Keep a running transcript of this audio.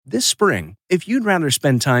This spring, if you'd rather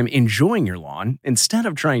spend time enjoying your lawn instead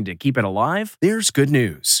of trying to keep it alive, there's good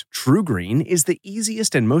news. TruGreen is the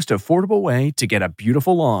easiest and most affordable way to get a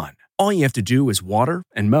beautiful lawn. All you have to do is water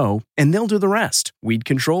and mow, and they'll do the rest. Weed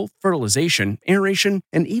control, fertilization, aeration,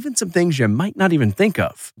 and even some things you might not even think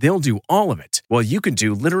of. They'll do all of it, while you can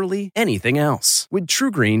do literally anything else. With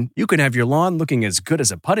TruGreen, you can have your lawn looking as good as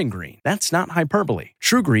a putting green. That's not hyperbole.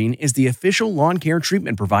 TruGreen is the official lawn care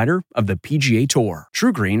treatment provider of the PGA Tour.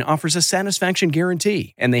 TruGreen offers a satisfaction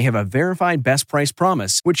guarantee, and they have a verified best price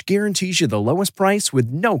promise, which guarantees you the lowest price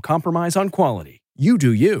with no compromise on quality. You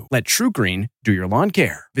do you. Let TruGreen do your lawn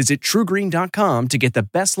care. Visit TruGreen.com to get the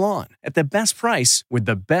best lawn at the best price with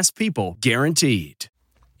the best people guaranteed.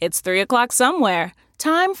 It's 3 o'clock somewhere.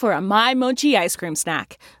 Time for a My Mochi ice cream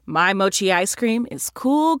snack. My Mochi ice cream is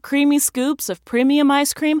cool, creamy scoops of premium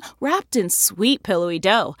ice cream wrapped in sweet, pillowy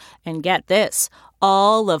dough. And get this,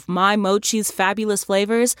 all of My Mochi's fabulous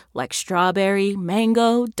flavors like strawberry,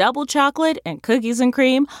 mango, double chocolate, and cookies and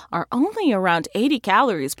cream are only around 80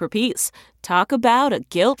 calories per piece. Talk about a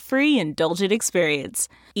guilt-free, indulgent experience.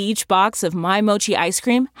 Each box of My Mochi ice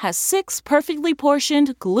cream has 6 perfectly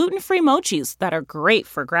portioned, gluten-free mochis that are great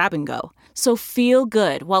for grab and go. So feel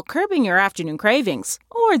good while curbing your afternoon cravings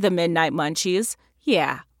or the midnight munchies.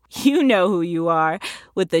 Yeah, you know who you are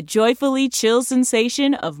with the joyfully chill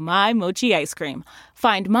sensation of My Mochi ice cream.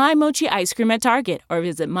 Find My Mochi ice cream at Target or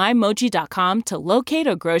visit MyMochi.com to locate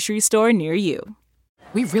a grocery store near you.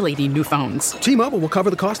 We really need new phones. T-Mobile will cover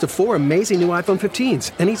the cost of 4 amazing new iPhone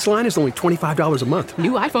 15s, and each line is only $25 a month.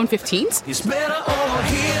 New iPhone 15s? It's better over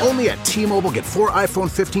here. Only at T-Mobile, get 4 iPhone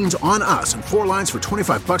 15s on us and 4 lines for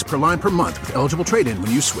 $25 per line per month with eligible trade-in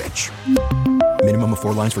when you switch. Minimum of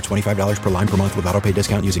 4 lines for $25 per line per month with autopay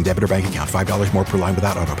discount using debit or bank account. $5 more per line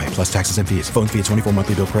without autopay, plus taxes and fees. Phone fee at 24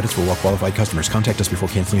 monthly bill credits for well-qualified customers. Contact us before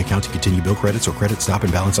canceling account to continue bill credits or credit stop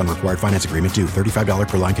and balance on required finance agreement due. $35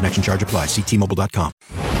 per line connection charge applies. See T-Mobile.com.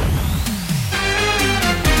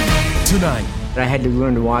 Tonight, I had to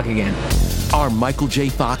learn to walk again. Our Michael J.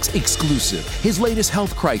 Fox exclusive, his latest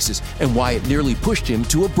health crisis, and why it nearly pushed him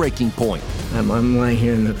to a breaking point. I'm lying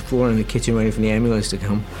here on the floor in the kitchen waiting for the ambulance to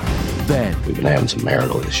come. Then, we've been having some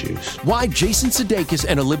marital issues. Why Jason Sudeikis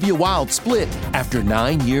and Olivia Wilde split after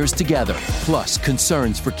 9 years together. Plus,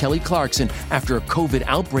 concerns for Kelly Clarkson after a COVID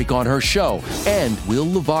outbreak on her show. And will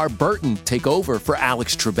LeVar Burton take over for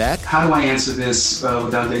Alex Trebek? How do I answer this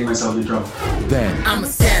without getting myself in trouble? Then, I'm a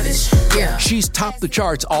savage, yeah. She's topped the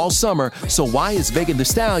charts all summer, so why is Megan Thee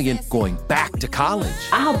Stallion going back to college?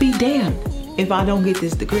 I'll be damned if I don't get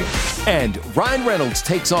this degree. And Ryan Reynolds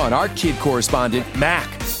takes on our kid correspondent, Mac.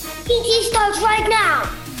 PT starts right now.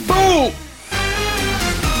 Boom!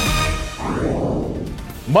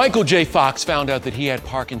 Michael J. Fox found out that he had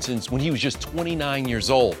Parkinson's when he was just 29 years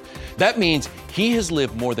old. That means he has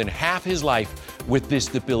lived more than half his life with this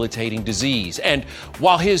debilitating disease. And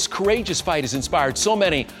while his courageous fight has inspired so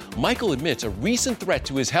many, Michael admits a recent threat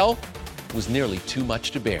to his health was nearly too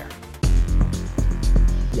much to bear.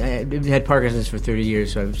 I had Parkinson's for 30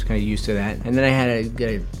 years, so I was kind of used to that. And then I had got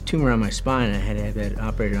a tumor on my spine, and I had to have that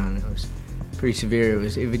operated on. It was pretty severe.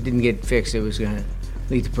 If it didn't get fixed, it was going to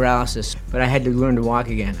lead to paralysis. But I had to learn to walk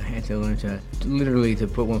again. I had to learn to literally to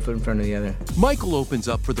put one foot in front of the other. Michael opens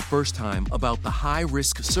up for the first time about the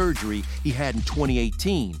high-risk surgery he had in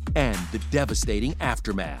 2018 and the devastating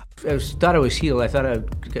aftermath. I thought I was healed. I thought I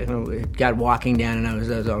got walking down, and I was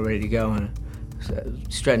all ready to go. And so I was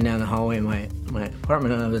strutting down the hallway in my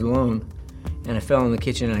apartment, and I was alone. And I fell in the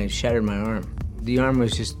kitchen, and I shattered my arm. The arm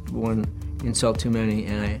was just one insult too many,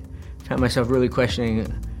 and I found myself really questioning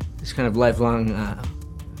this kind of lifelong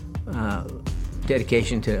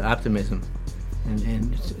dedication to optimism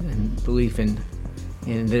and belief in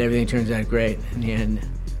that everything turns out great in the end.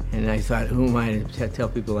 And I thought, who am I to tell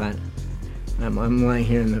people that? I'm lying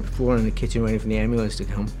here on the floor in the kitchen waiting for the ambulance to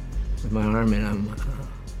come with my arm, and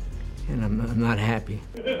I'm not happy.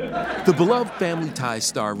 The beloved Family Ties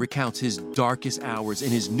star recounts his darkest hours in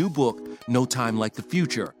his new book, No Time Like the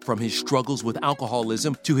Future. From his struggles with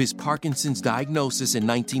alcoholism to his Parkinson's diagnosis in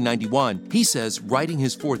 1991, he says writing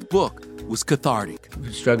his 4th book was cathartic.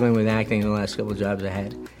 Struggling with acting in the last couple of jobs I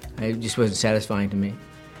had, it just wasn't satisfying to me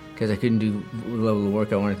because I couldn't do the level of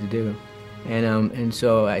work I wanted to do. And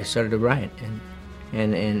so I started to write,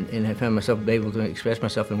 and I found myself able to express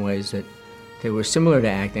myself in ways that they were similar to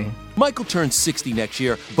acting. Michael turns 60 next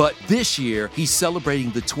year, but this year he's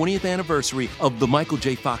celebrating the 20th anniversary of the Michael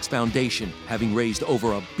J. Fox Foundation, having raised over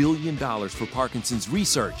 $1 billion for Parkinson's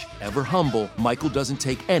research. Ever humble, Michael doesn't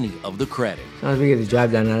take any of the credit. As long as we get the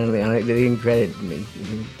job done, they didn't credit me,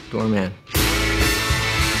 doorman.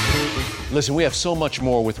 Listen, we have so much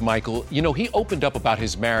more with Michael. You know, he opened up about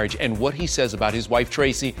his marriage and what he says about his wife,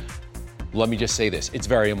 Tracy. Let me just say this. It's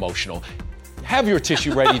very emotional. Have your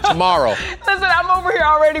tissue ready tomorrow. Listen, I'm over here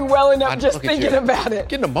already welling up just thinking about it.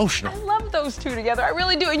 Getting emotional. I love those two together. I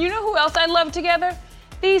really do. And you know who else I love together?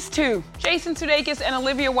 These two, Jason Sudeikis and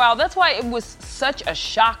Olivia Wilde. That's why it was such a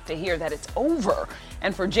shock to hear that it's over.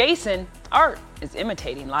 And for Jason, art is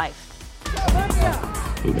imitating life.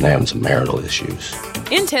 We've been having some marital issues.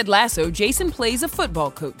 In Ted Lasso, Jason plays a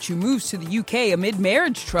football coach who moves to the UK amid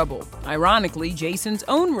marriage trouble. Ironically, Jason's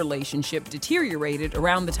own relationship deteriorated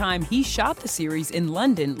around the time he shot the series in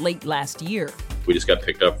London late last year. We just got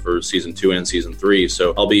picked up for season 2 and season 3,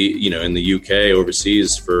 so I'll be, in the UK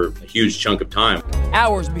overseas for a huge chunk of time.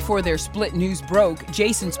 Hours before their split news broke,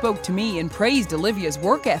 Jason spoke to me and praised Olivia's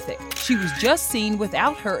work ethic. She was just seen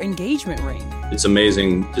without her engagement ring. It's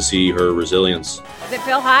amazing to see her resilience. Does it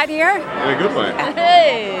feel hot here? In a good way.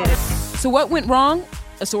 Hey! So what went wrong?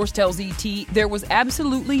 A source tells ET there was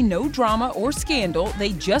absolutely no drama or scandal.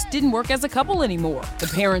 They just didn't work as a couple anymore. The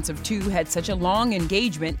parents of two had such a long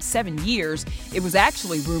engagement, 7 years, it was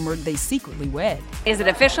actually rumored they secretly wed. Is it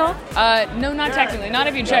official? No, not technically. Not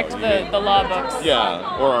if you checked the law books.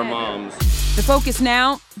 Yeah, or our moms. The focus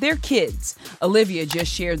now, their kids. Olivia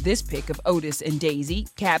just shared this pic of Otis and Daisy.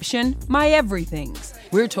 Caption, my everythings.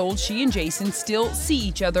 We're told she and Jason still see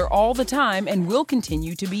each other all the time and will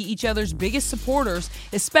continue to be each other's biggest supporters,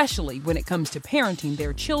 especially when it comes to parenting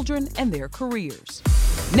their children and their careers.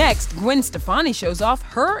 Next, Gwen Stefani shows off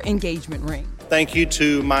her engagement ring. Thank you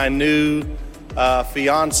to my new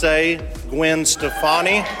fiance, Gwen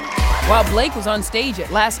Stefani. While Blake was on stage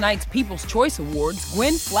at last night's People's Choice Awards,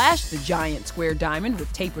 Gwen flashed the giant square diamond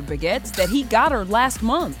with tapered baguettes that he got her last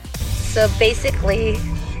month. So basically,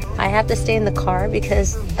 I have to stay in the car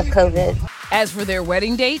because of COVID. As for their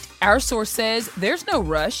wedding date, our source says there's no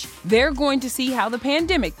rush. They're going to see how the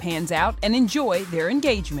pandemic pans out and enjoy their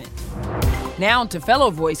engagement. Now to fellow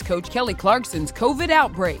voice coach Kelly Clarkson's COVID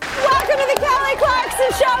outbreak. Welcome to the Kelly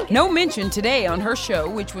Clarkson Show! No mention today on her show,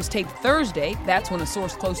 which was taped Thursday. That's when a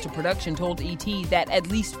source close to production told ET that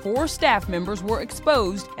at least 4 staff members were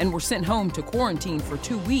exposed and were sent home to quarantine for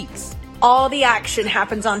 2 weeks. All the action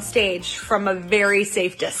happens on stage from a very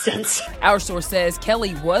safe distance. Our source says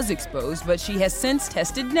Kelly was exposed, but she has since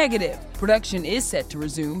tested negative. Production is set to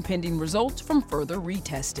resume pending results from further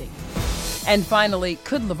retesting. And finally,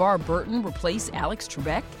 could LeVar Burton replace Alex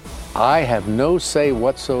Trebek? I have no say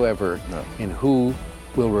whatsoever in who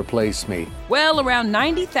will replace me. Well, around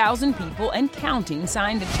 90,000 people and counting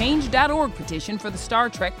signed a Change.org petition for the Star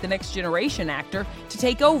Trek The Next Generation actor to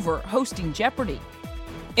take over hosting Jeopardy!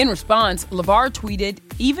 In response, LeVar tweeted,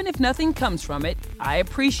 even if nothing comes from it, I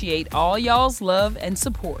appreciate all y'all's love and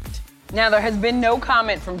support. Now, there has been no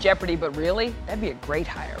comment from Jeopardy, but really, that'd be a great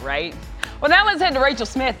hire, right? Well, now let's head to Rachel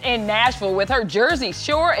Smith in Nashville with her Jersey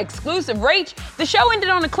Shore exclusive. Rach, the show ended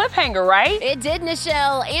on a cliffhanger, right? It did,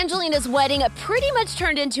 Nichelle. Angelina's wedding pretty much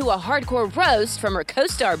turned into a hardcore roast from her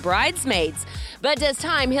co-star bridesmaids. But does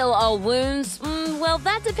time heal all wounds? Well,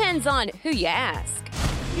 that depends on who you ask.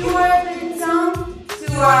 You are the dumb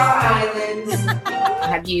to our islands.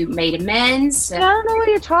 Have you made amends? I don't know what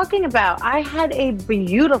you're talking about. I had a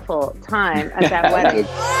beautiful time at that wedding.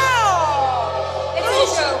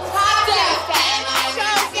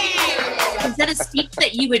 Is that a speech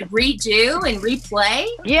that you would redo and replay?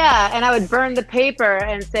 Yeah, and I would burn the paper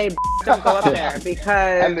and say, don't go up there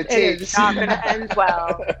because it is not going to end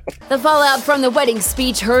well. The fallout from the wedding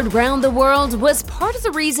speech heard round the world was part of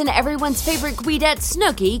the reason everyone's favorite Queedette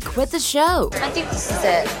Snooki quit the show. I think this is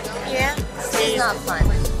it. Yeah? This is not fun.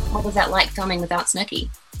 What was that like filming without Snooki?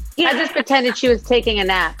 I just pretended she was taking a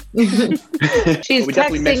nap. She's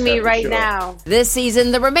texting me right now. This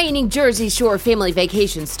season, the remaining Jersey Shore family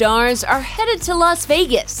vacation stars are headed to Las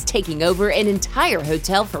Vegas, taking over an entire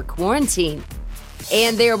hotel for quarantine.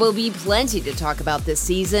 And there will be plenty to talk about this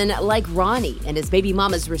season, like Ronnie and his baby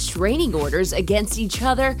mama's restraining orders against each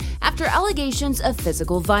other after allegations of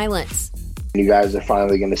physical violence. You guys are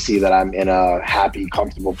finally going to see that I'm in a happy,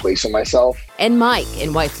 comfortable place with myself. And Mike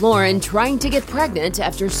and wife Lauren trying to get pregnant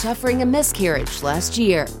after suffering a miscarriage last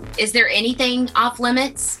year. Is there anything off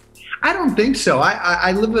limits? I don't think so.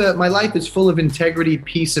 I live my life is full of integrity,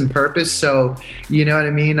 peace, and purpose. So, you know what I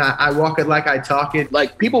mean? I walk it like I talk it.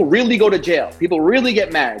 Like, people really go to jail. People really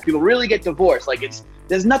get married. People really get divorced. Like,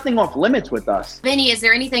 there's nothing off limits with us. Vinny, is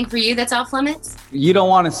there anything for you that's off limits? You don't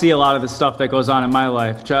want to see a lot of the stuff that goes on in my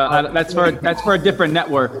life. That's for a different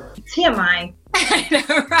network. TMI.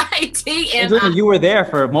 Right, TMI. You were there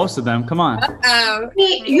for most of them. Come on.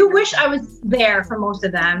 You wish I was there for most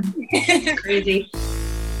of them. Crazy.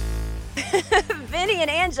 Vinny and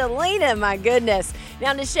Angelina, my goodness.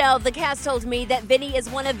 Now, Nichelle, the cast told me that Vinny is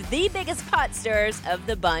one of the biggest pot stirrers of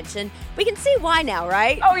the bunch, and we can see why now,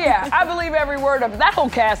 right? Oh, yeah. I believe every word of it. That whole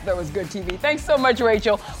cast, though, is good TV. Thanks so much,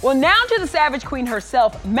 Rachel. Well, now to the Savage Queen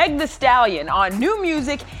herself, Meg Thee Stallion, on new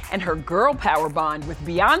music and her girl power bond with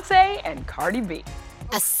Beyonce and Cardi B.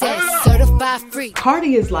 I said certified free.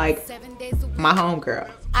 Cardi is like my homegirl.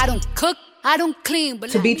 I don't cook, I don't clean, but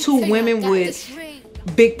to be two women with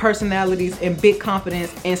big personalities and big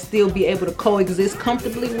confidence and still be able to coexist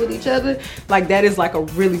comfortably with each other, like that is like a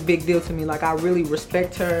really big deal to me. Like I really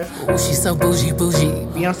respect her. Ooh, she's so bougie.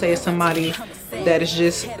 Beyonce is somebody that is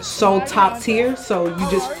just so top tier, so you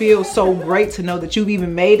just feel so great to know that you've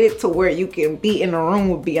even made it to where you can be in a room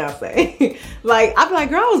with Beyonce. Like I'm like,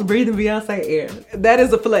 girl, I was breathing Beyonce air. That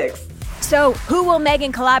is a flex. So who will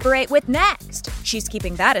Megan collaborate with next? She's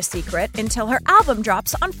keeping that a secret until her album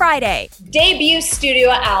drops on Friday. Debut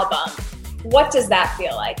studio album. What does that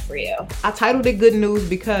feel like for you? I titled it Good News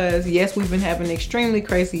because, yes, we've been having an extremely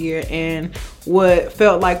crazy year, and what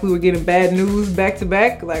felt like we were getting bad news back to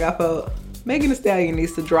back, like I felt Megan Thee Stallion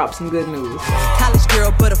needs to drop some good news. College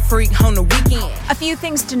girl, but a freak on the weekend. A few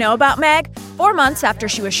things to know about Meg. 4 months after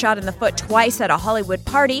she was shot in the foot twice at a Hollywood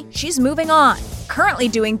party, she's moving on. Currently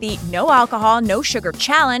doing the no alcohol, no sugar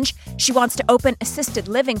challenge. She wants to open assisted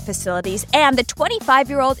living facilities, and the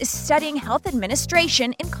 25-year-old is studying health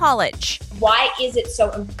administration in college. Why is it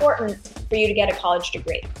so important for you to get a college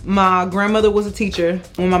degree? My grandmother was a teacher.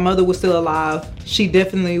 When my mother was still alive, she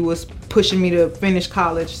definitely was pushing me to finish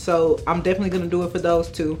college, so I'm definitely gonna do it for those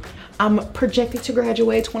two. I'm projected to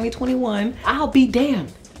graduate 2021. I'll be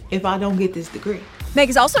damned if I don't get this degree. Meg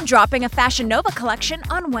is also dropping a Fashion Nova collection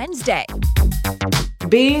on Wednesday.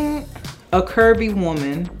 Being a curvy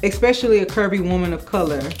woman, especially a curvy woman of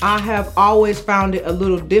color, I have always found it a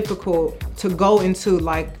little difficult to go into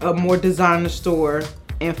like a more designer store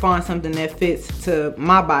and find something that fits to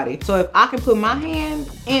my body. So if I can put my hand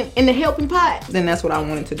in the helping pot, then that's what I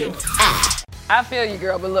wanted to do. I feel you,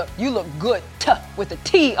 girl, but look, you look good, tough, with a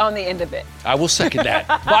T on the end of it. I will second that.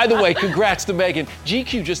 By the way, congrats to Megan.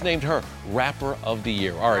 GQ just named her Rapper of the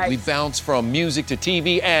Year. All right, we bounce from music to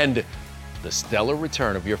TV and the stellar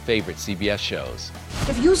return of your favorite CBS shows.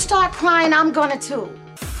 If you start crying, I'm gonna too.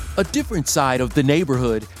 A different side of The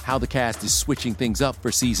Neighborhood, how the cast is switching things up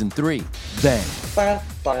for season 3. Then,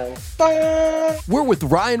 we're with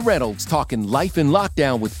Ryan Reynolds talking life in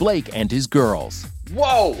lockdown with Blake and his girls.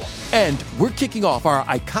 Whoa! And we're kicking off our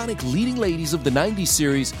iconic leading ladies of the 90s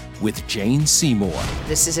series with Jane Seymour.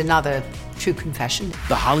 This is another true confession.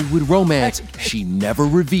 The Hollywood romance she never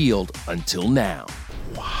revealed until now.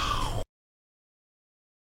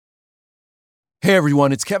 Hey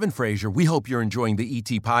everyone, it's Kevin Frazier. We hope you're enjoying the ET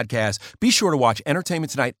podcast. Be sure to watch Entertainment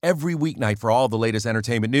Tonight every weeknight for all the latest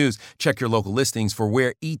entertainment news. Check your local listings for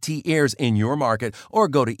where ET airs in your market or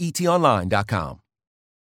go to etonline.com.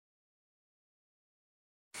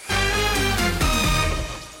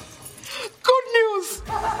 Good news!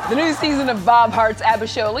 The new season of Bob Hart's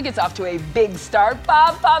Abishola gets off to a big start.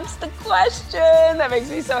 Bob pops the question. That makes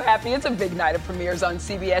me so happy. It's a big night of premieres on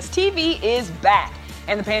CBS. TV is back.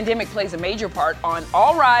 And the pandemic plays a major part on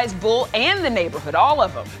All Rise, Bull, and The Neighborhood, all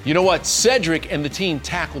of them. You know what? Cedric and the team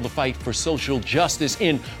tackle the fight for social justice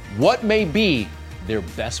in what may be their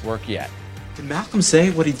best work yet. Did Malcolm say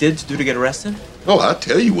what he did to get arrested? Oh, I'll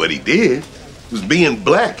tell you what he did. It was being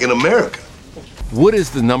black in America. What is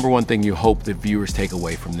the number one thing you hope that viewers take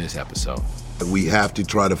away from this episode? We have to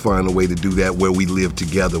try to find a way to do that where we live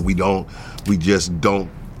together. We just don't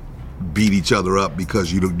beat each other up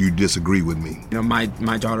because you disagree with me. You know,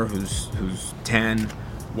 my daughter who's 10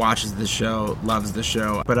 watches the show, loves the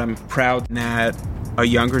show, but I'm proud that a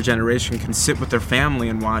younger generation can sit with their family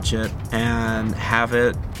and watch it and have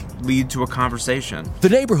it lead to a conversation. The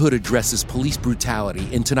Neighborhood addresses police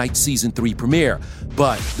brutality in tonight's season 3 premiere,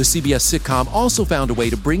 but the CBS sitcom also found a way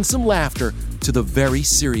to bring some laughter to the very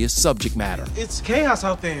serious subject matter. It's chaos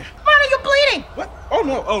out there. Mommy, you're bleeding! What? Oh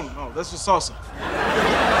no, that's just salsa.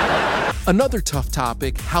 Another tough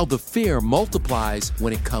topic, how the fear multiplies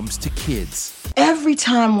when it comes to kids. Every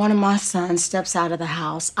time one of my sons steps out of the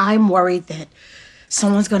house, I'm worried that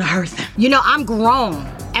someone's gonna hurt them. You know, I'm grown,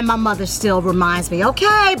 and my mother still reminds me,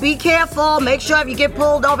 okay, be careful, make sure if you get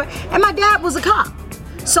pulled over. And my dad was a cop.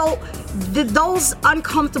 So those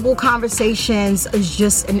uncomfortable conversations is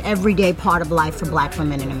just an everyday part of life for Black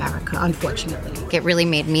women in America, unfortunately. It really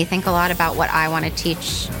made me think a lot about what I want to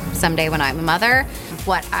teach someday when I'm a mother,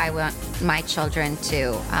 what I want my children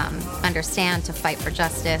to understand, to fight for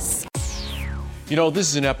justice. You know, this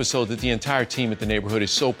is an episode that the entire team at The Neighborhood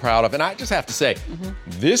is so proud of, and I just have to say,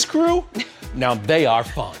 this crew, now they are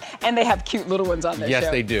fun. And they have cute little ones on their show.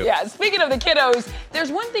 Yes, they do. Yeah, speaking of the kiddos,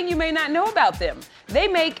 there's one thing you may not know about them. They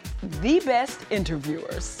make the best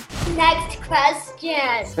interviewers. Next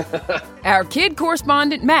question. Our kid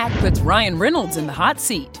correspondent, Mac, puts Ryan Reynolds in the hot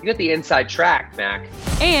seat. You got the inside track, Mac.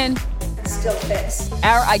 And Still fits.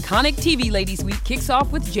 our iconic TV Ladies Week kicks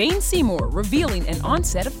off with Jane Seymour revealing an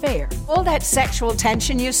on-set affair. All that sexual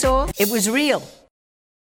tension you saw, it was real.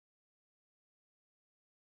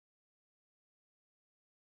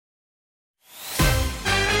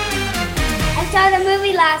 I saw the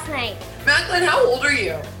movie last night. Macklin, how old are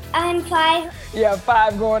you? I'm 5. Yeah,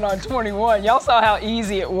 5 going on 21. Y'all saw how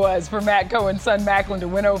easy it was for Matt Cohen's son Macklin to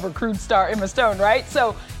win over crude star Emma Stone, right?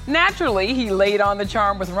 So naturally, he laid on the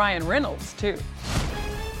charm with Ryan Reynolds, too.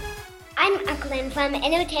 I'm Macklin from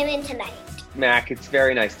Entertainment Tonight. Mac, it's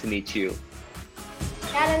very nice to meet you.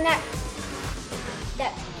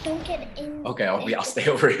 Don't get in. Okay, I'll stay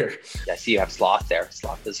over here. I see you have Sloth there.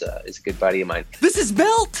 Sloth is a good buddy of mine. This is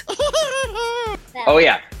Belt! Oh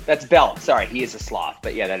yeah, that's Belt. Sorry, he is a sloth,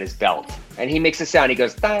 but yeah, that is Belt. And he makes a sound. He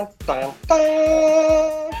goes, dun, dun,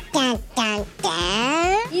 dun. Dun, dun,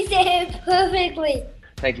 dun. You said it perfectly.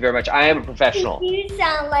 Thank you very much. I am a professional. You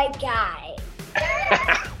sound like Guy.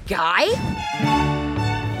 Guy?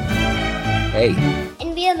 Hey.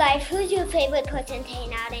 In real life, who's your favorite person to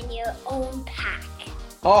hang out in your own pack?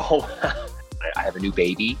 Oh, I have a new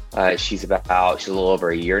baby. She's a little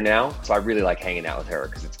over a year now. So I really like hanging out with her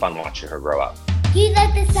because it's fun watching her grow up. Do you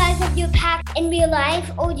like the size of your pack in real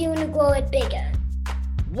life, or do you want to grow it bigger?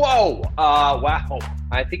 Whoa, wow.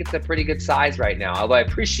 I think it's a pretty good size right now, although I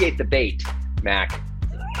appreciate the bait, Mac.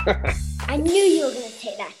 I knew you were going to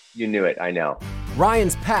say that. You knew it, I know.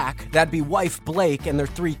 Ryan's pack, that'd be wife Blake and their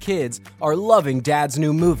 3 kids, are loving Dad's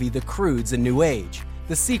new movie, The Croods: A New Age.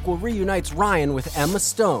 The sequel reunites Ryan with Emma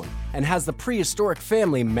Stone and has the prehistoric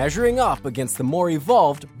family measuring up against the more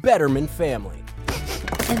evolved Betterman family.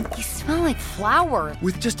 And you smell like flour.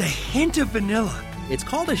 With just a hint of vanilla. It's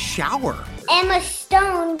called a shower. Emma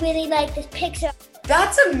Stone really liked this picture.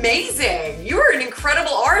 That's amazing. You are an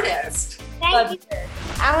incredible artist. Thank you.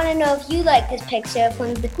 I want to know if you like this picture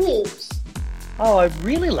from The Croods. Oh, I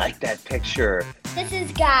really like that picture. This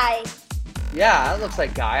is Guy. Yeah, that looks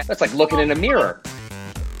like Guy. That's like looking in a mirror.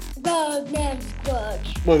 My name's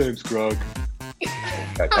Grug. My name's Grug.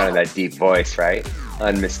 Got kind of that deep voice, right?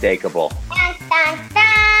 Unmistakable. Dun, dun,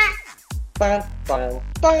 dun. Dun, dun,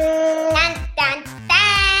 dun. Dun, dun, dun.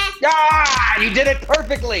 Ah, you did it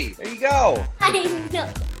perfectly. There you go. I know.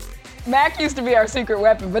 Mac used to be our secret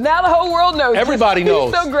weapon, but now the whole world knows. Everybody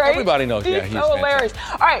knows. He's so great. Everybody knows. He's Yeah, he's so hilarious.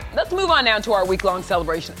 All right, let's move on now to our week-long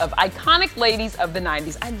celebration of iconic ladies of the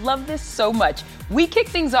 90s. I love this so much. We kick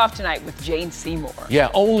things off tonight with Jane Seymour. Yeah,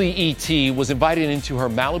 only E.T. was invited into her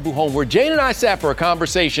Malibu home where Jane and I sat for a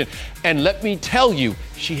conversation. And let me tell you,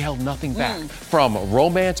 she held nothing back. From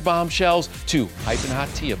romance bombshells to piping hot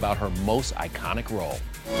tea about her most iconic role.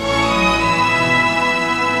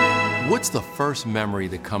 What's the first memory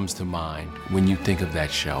that comes to mind when you think of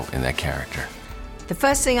that show and that character? The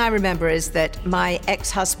first thing I remember is that my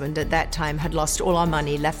ex-husband at that time had lost all our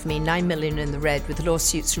money, left me $9 million in the red with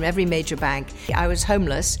lawsuits from every major bank. I was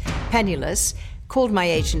homeless, penniless, called my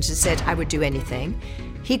agent and said I would do anything.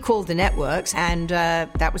 He called the networks and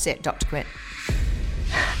that was it, Dr. Quinn.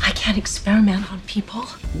 I can't experiment on people.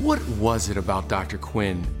 What was it about Dr.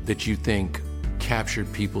 Quinn that you think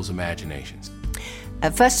captured people's imaginations?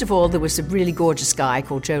 First of all, there was a really gorgeous guy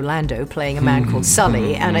called Joe Lando playing a man called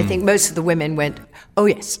Sully, and I think most of the women went, oh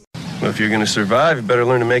yes. Well, if you're going to survive, you better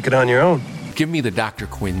learn to make it on your own. Give me the Dr.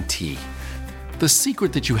 Quinn tea. The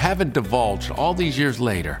secret that you haven't divulged all these years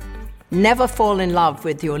later. Never fall in love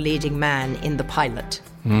with your leading man in the pilot,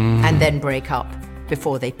 and then break up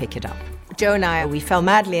before they pick it up. Joe and I, we fell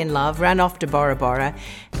madly in love, ran off to Bora Bora,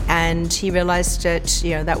 and he realized that,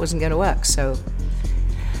 that wasn't going to work, so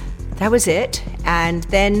that was it, and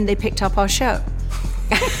then they picked up our show.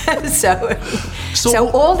 So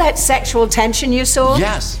all that sexual tension you saw,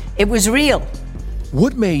 yes, it was real.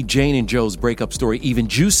 What made Jane and Joe's breakup story even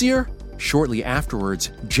juicier? Shortly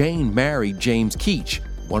afterwards, Jane married James Keach,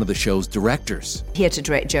 one of the show's directors. Here to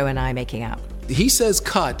direct Joe and I making out. He says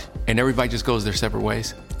cut, and everybody just goes their separate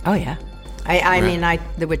ways? Oh, yeah. I mean,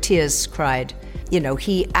 there were tears cried.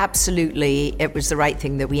 He absolutely, it was the right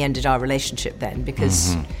thing that we ended our relationship then,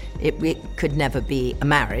 because it could never be a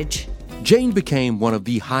marriage. Jane became one of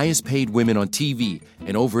the highest paid women on TV,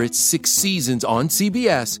 and over its 6 seasons on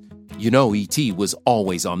CBS, E.T. was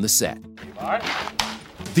always on the set.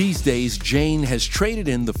 These days, Jane has traded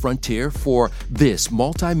in the Frontier for this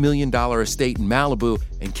multi-million-dollar estate in Malibu,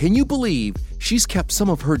 and can you believe she's kept some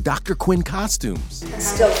of her Dr. Quinn costumes? It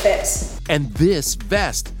still fits. And this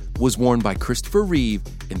vest, was worn by Christopher Reeve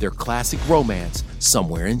in their classic romance,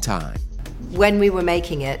 Somewhere in Time. When we were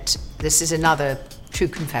making it, this is another true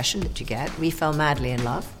confession that you get, we fell madly in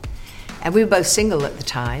love. And we were both single at the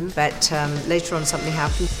time, but later on something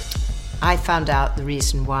happened. I found out the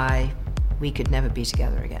reason why we could never be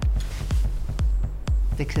together again.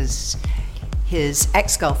 Because his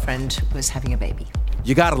ex-girlfriend was having a baby.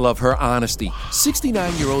 You gotta love her honesty.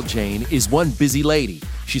 69-year-old Jane is one busy lady.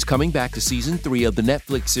 She's coming back to season 3 of the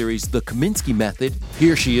Netflix series The Kominsky Method.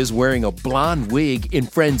 Here she is wearing a blonde wig in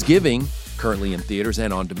Friendsgiving, currently in theaters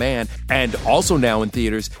and on demand, and also now in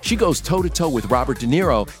theaters, she goes toe-to-toe with Robert De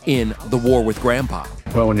Niro in The War with Grandpa.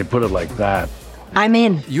 Well, when you put it like that. I'm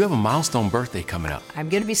in. You have a milestone birthday coming up. I'm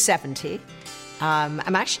going to be 70.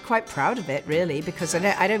 I'm actually quite proud of it, really, because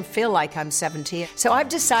I don't feel like I'm 70. So I've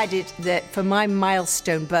decided that for my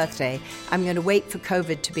milestone birthday, I'm going to wait for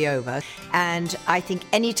COVID to be over. And I think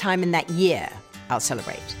any time in that year, I'll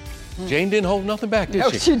celebrate. Jane didn't hold nothing back, did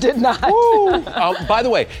she? No, she did not. By the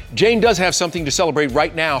way, Jane does have something to celebrate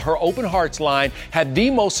right now. Her Open Hearts line had the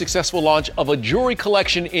most successful launch of a jewelry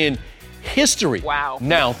collection in history. Wow.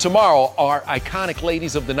 Now, tomorrow, our iconic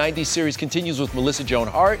Ladies of the 90s series continues with Melissa Joan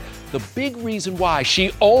Hart. The big reason why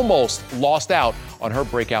she almost lost out on her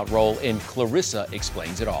breakout role in Clarissa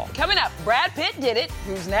Explains It All. Coming up, Brad Pitt did it.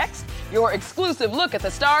 Who's next? Your exclusive look at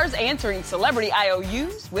the stars answering celebrity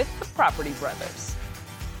IOUs with the Property Brothers.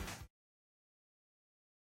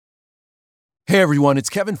 Hey everyone, it's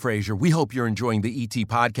Kevin Frazier. We hope you're enjoying the ET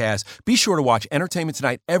podcast. Be sure to watch Entertainment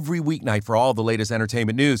Tonight every weeknight for all the latest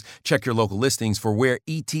entertainment news. Check your local listings for where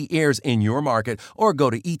ET airs in your market or go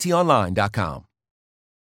to etonline.com.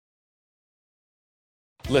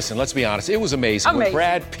 Listen, let's be honest. It was amazing when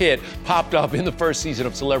Brad Pitt popped up in the first season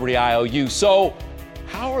of Celebrity IOU. So,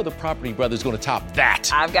 how are the Property Brothers going to top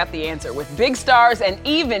that? I've got the answer. With big stars and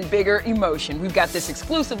even bigger emotion, we've got this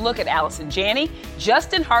exclusive look at Allison Janney,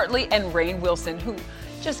 Justin Hartley, and Rainn Wilson, who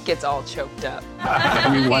just gets all choked up.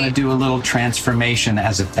 We want to do a little transformation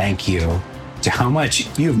as a thank you to how much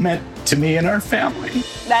you've meant to me and our family.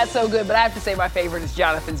 That's so good, but I have to say my favorite is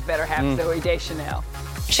Jonathan's better half, Zooey Deschanel.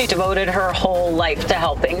 She devoted her whole life to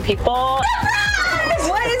helping people.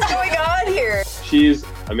 What is going on here? She's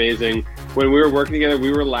amazing. When we were working together,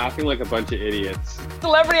 we were laughing like a bunch of idiots.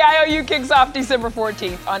 Celebrity IOU kicks off December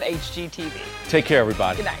 14th on HGTV. Take care,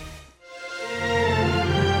 everybody. Good night.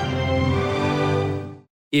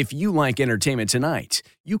 If you like Entertainment Tonight,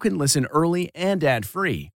 you can listen early and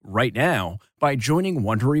ad-free right now by joining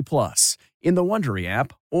Wondery Plus in the Wondery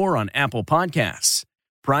app or on Apple Podcasts.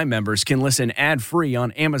 Prime members can listen ad-free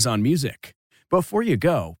on Amazon Music. Before you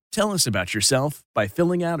go, tell us about yourself by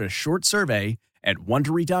filling out a short survey at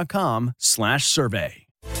Wondery.com/survey.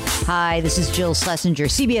 Hi, this is Jill Schlesinger,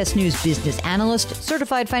 CBS News business analyst,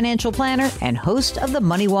 certified financial planner, and host of the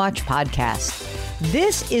Money Watch podcast.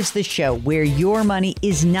 This is the show where your money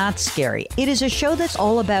is not scary. It is a show that's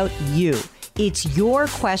all about you. It's your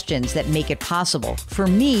questions that make it possible for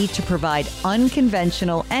me to provide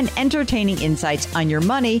unconventional and entertaining insights on your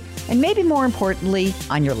money, and maybe more importantly,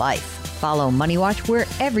 on your life. Follow Money Watch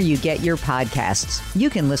wherever you get your podcasts.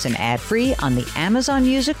 You can listen ad-free on the Amazon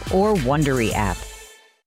Music or Wondery app.